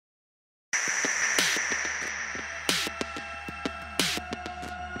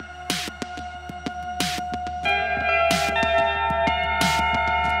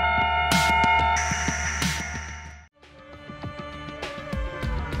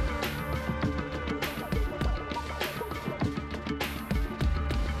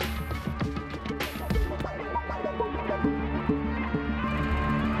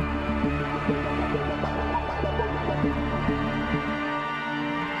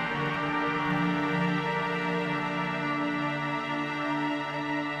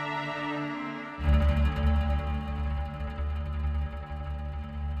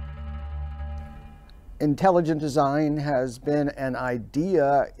Intelligent design has been an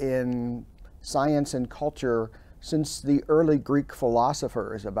idea in science and culture since the early Greek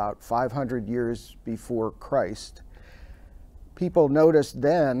philosophers, about 500 years before Christ. People noticed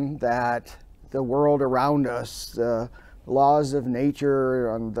then that the world around us, the laws of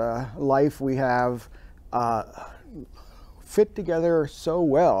nature and the life we have fit together so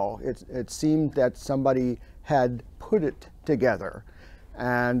well. It seemed that somebody had put it together.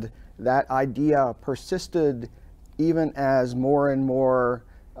 And that idea persisted even as more and more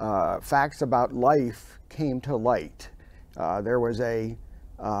facts about life came to light. There was a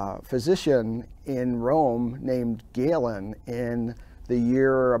physician in Rome named Galen in the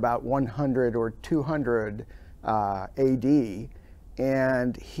year about 100 or 200 AD,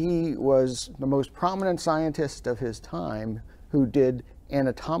 and he was the most prominent scientist of his time who did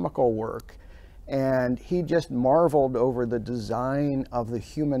anatomical work. And he just marveled over the design of the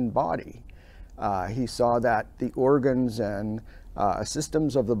human body. He saw that the organs and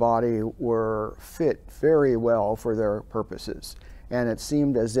systems of the body were fit very well for their purposes. And it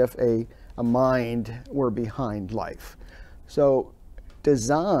seemed as if a mind were behind life. So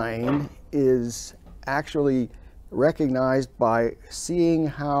design is actually recognized by seeing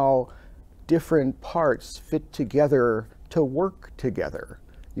how different parts fit together to work together.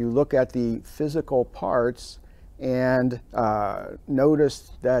 You look at the physical parts and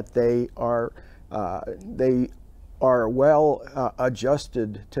notice that they are well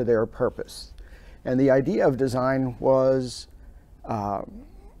adjusted to their purpose. And the idea of design was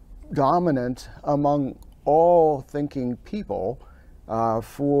dominant among all thinking people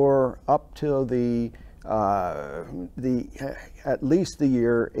for up till at least the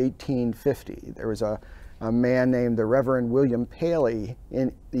year 1850. There was a man named the Reverend William Paley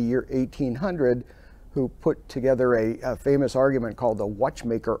in the year 1800 who put together a famous argument called the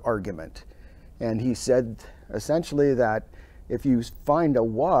watchmaker argument. And he said essentially that if you find a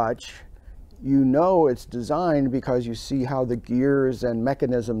watch, you know it's designed because you see how the gears and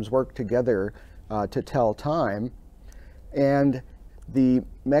mechanisms work together to tell time. And the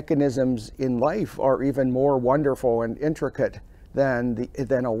mechanisms in life are even more wonderful and intricate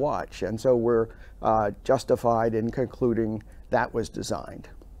than a watch. And so we're justified in concluding that was designed.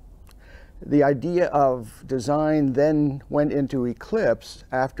 The idea of design then went into eclipse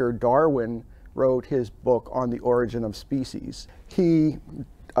after Darwin wrote his book on the origin of species. He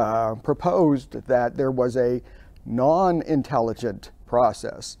proposed that there was a non-intelligent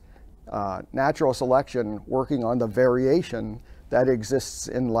process, natural selection working on the variation that exists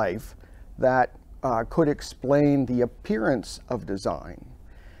in life, that could explain the appearance of design.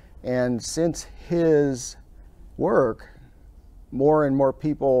 And since his work, more and more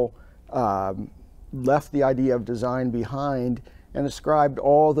people left the idea of design behind and ascribed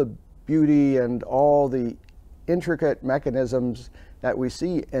all the beauty and all the intricate mechanisms that we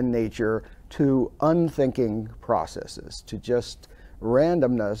see in nature to unthinking processes, to just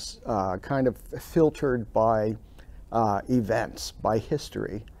randomness kind of filtered by events, by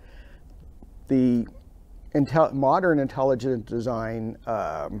history. The modern intelligent design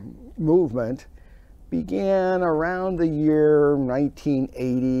movement began around the year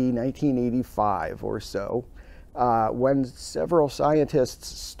 1980, 1985 or so, when several scientists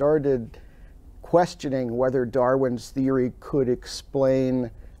started questioning whether Darwin's theory could explain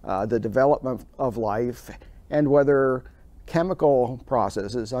the development of life and whether chemical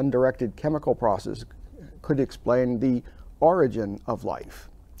processes, undirected chemical processes, could explain the origin of life.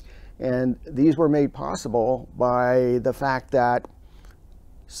 And these were made possible by the fact that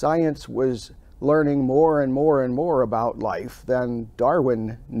science was learning more and more and more about life than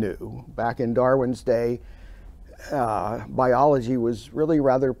Darwin knew. Back in Darwin's day, biology was really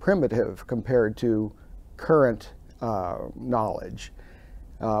rather primitive compared to current knowledge.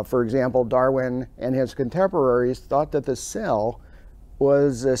 For example, Darwin and his contemporaries thought that the cell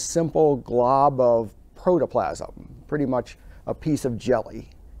was a simple glob of protoplasm, pretty much a piece of jelly.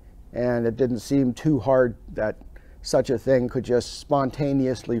 And it didn't seem too hard that such a thing could just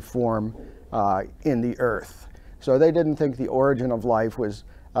spontaneously form in the earth. So they didn't think the origin of life was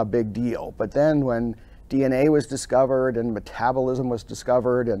a big deal. But then when DNA was discovered and metabolism was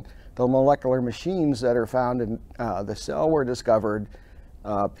discovered and the molecular machines that are found in the cell were discovered,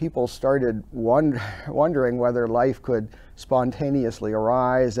 people started wondering whether life could spontaneously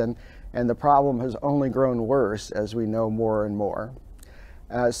arise, and the problem has only grown worse as we know more and more.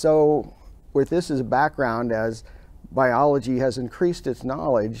 So with this as a background, as biology has increased its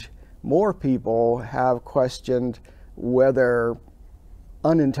knowledge, more people have questioned whether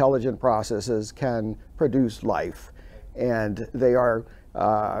unintelligent processes can produce life. And they are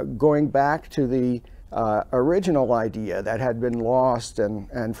going back to the original idea that had been lost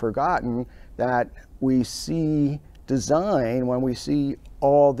and forgotten, that we see design when we see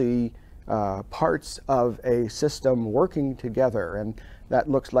all the parts of a system working together, and that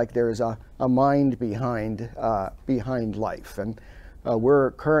looks like there's a mind behind life. And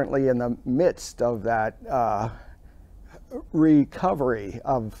we're currently in the midst of that recovery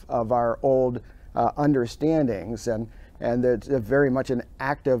of our old understandings, and it's very much an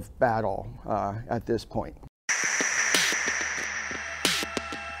active battle at this point.